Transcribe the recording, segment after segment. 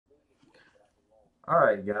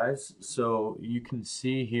Alright guys, so you can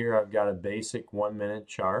see here I've got a basic 1 minute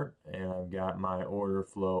chart and I've got my order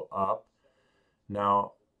flow up.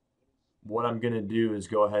 Now what I'm going to do is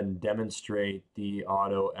go ahead and demonstrate the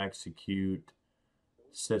auto execute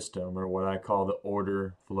system, or what I call the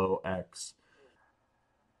order flow X.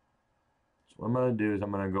 So what I'm going to do is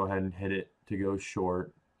I'm going to go ahead and hit it to go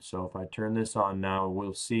short. So if I turn this on now,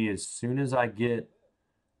 we'll see as soon as I get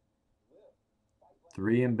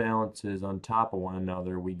three imbalances on top of one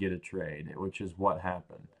another, we get a trade, which is what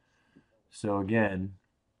happened. So again,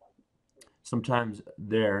 sometimes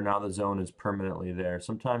now the zone is permanently there.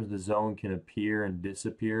 Sometimes the zone can appear and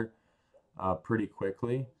disappear pretty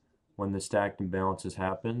quickly when the stacked imbalances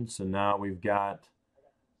happen. So now we've got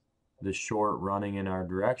the short running in our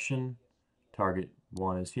direction. Target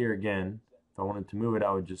one is here again. If I wanted to move it,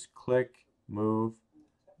 I would just click, move,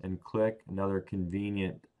 and click. Another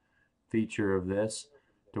convenient feature of this,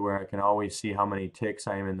 to where I can always see how many ticks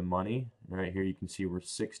I am in the money. Right here you can see we're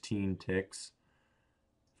 16 ticks.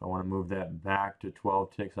 If I want to move that back to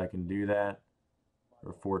 12 ticks, I can do that,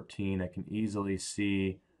 or 14. I can easily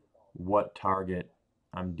see what target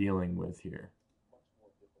I'm dealing with here.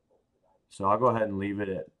 So I'll go ahead and leave it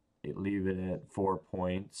at 4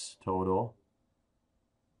 points total.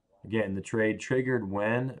 Again, the trade triggered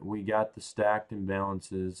when we got the stacked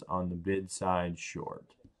imbalances on the bid side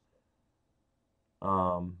short.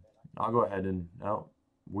 I'll go ahead and, oh,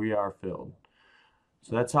 we are filled.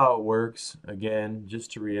 So that's how it works. Again,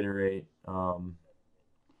 just to reiterate, you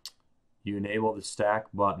enable the stack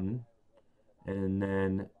button, and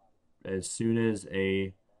then as soon as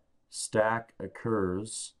a stack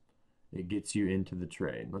occurs, it gets you into the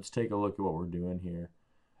trade. Let's take a look at what we're doing here.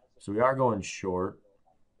 So we are going short,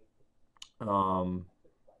 kind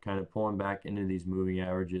of pulling back into these moving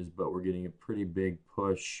averages, but we're getting a pretty big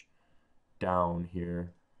push down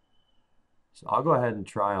here. So I'll go ahead and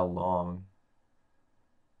try a long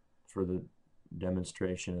for the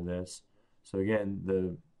demonstration of this. So again,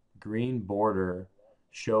 the green border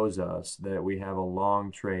shows us that we have a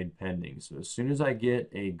long trade pending. So as soon as I get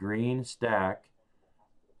a green stack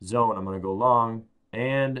zone, I'm going to go long,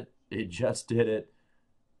 and it just did it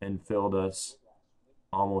and filled us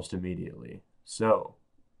almost immediately. So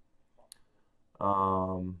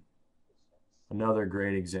another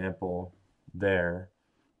great example there.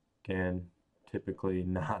 Again, typically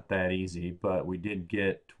not that easy, but we did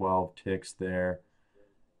get 12 ticks there.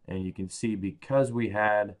 And you can see, because we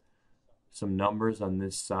had some numbers on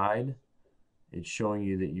this side, it's showing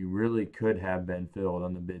you that you really could have been filled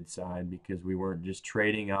on the bid side, because we weren't just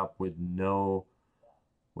trading up with no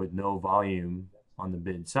volume on the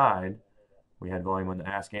bid side. We had volume on the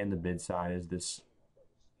ask and the bid side as this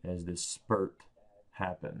spurt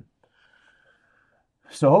happened.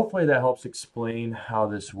 So hopefully that helps explain how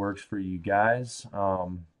this works for you guys.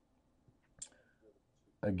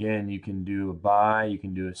 Again, you can do a buy, you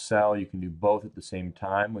can do a sell, you can do both at the same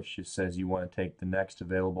time, which just says you want to take the next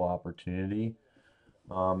available opportunity.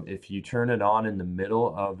 If you turn it on in the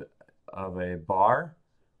middle of a bar,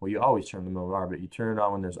 well, you always turn the middle of a bar, but you turn it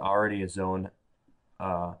on when there's already a zone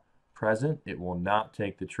present, it will not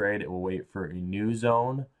take the trade. It will wait for a new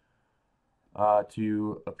zone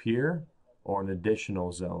to appear, or an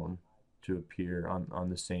additional zone to appear on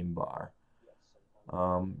the same bar.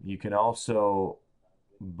 You can also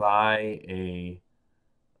buy a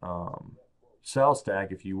sell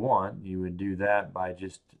stack if you want. You would do that by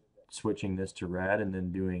just switching this to red and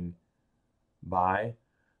then doing buy.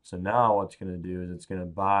 So now what's going to do is it's going to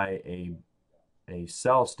buy a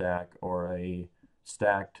sell stack, or a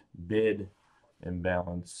stacked bid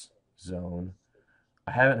imbalance zone.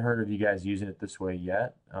 I haven't heard of you guys using it this way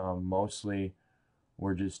yet. Mostly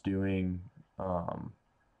we're just doing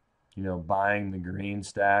buying the green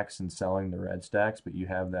stacks and selling the red stacks, but you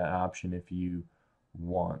have that option if you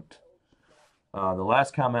want. The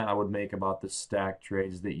last comment I would make about the stack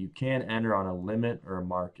trades is that you can enter on a limit or a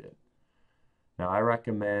market. Now I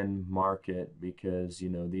recommend market, because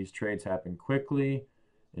these trades happen quickly,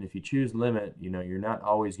 and if you choose limit, you're not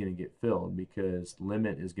always going to get filled, because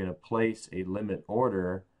limit is going to place a limit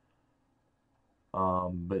order,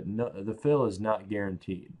 but the fill is not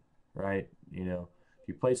guaranteed, right? If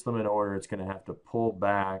you place limit order, it's going to have to pull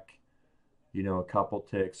back, a couple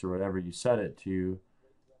ticks or whatever you set it to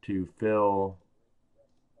fill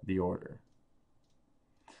the order.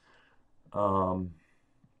 So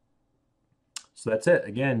that's it.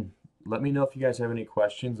 Again, let me know if you guys have any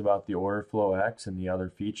questions about the order flow X and the other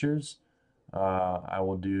features. I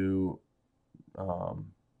will do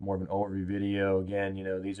more of an overview video. Again,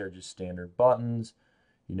 these are just standard buttons.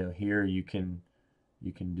 Here you can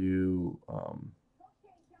do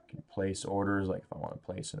place orders. Like if I want to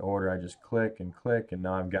place an order, I just click, and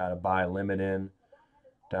now I've got a buy limit in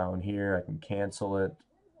down here. I can cancel it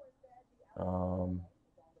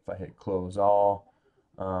if I hit close all.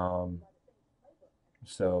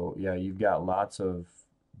 So yeah, you've got lots of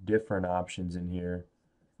different options in here.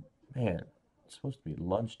 Man, it's supposed to be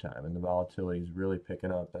lunchtime and the volatility is really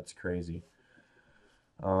picking up. That's crazy.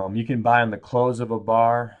 You can buy on the close of a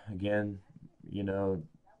bar. Again, you know,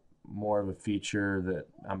 more of a feature that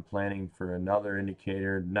I'm planning for another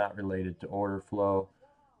indicator, not related to order flow,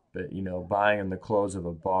 but you know, buying on the close of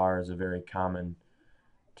a bar is a very common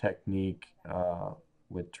technique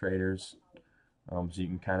with traders. So you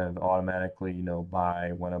can kind of automatically, you know,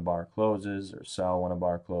 buy when a bar closes or sell when a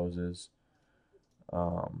bar closes.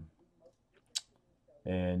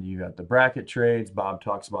 And you got the bracket trades. Bob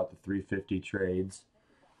talks about the 350 trades.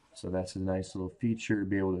 So that's a nice little feature to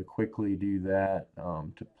be able to quickly do that,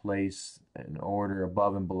 to place an order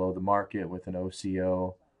above and below the market with an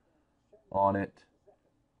OCO on it.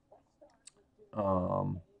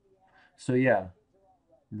 So yeah,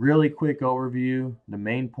 really quick overview. The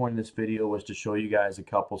main point of this video was to show you guys a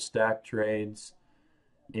couple stack trades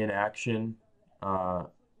in action.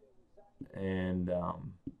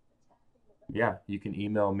 Yeah, you can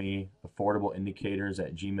email me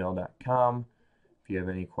affordableindicators@gmail.com if you have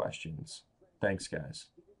any questions. Thanks, guys.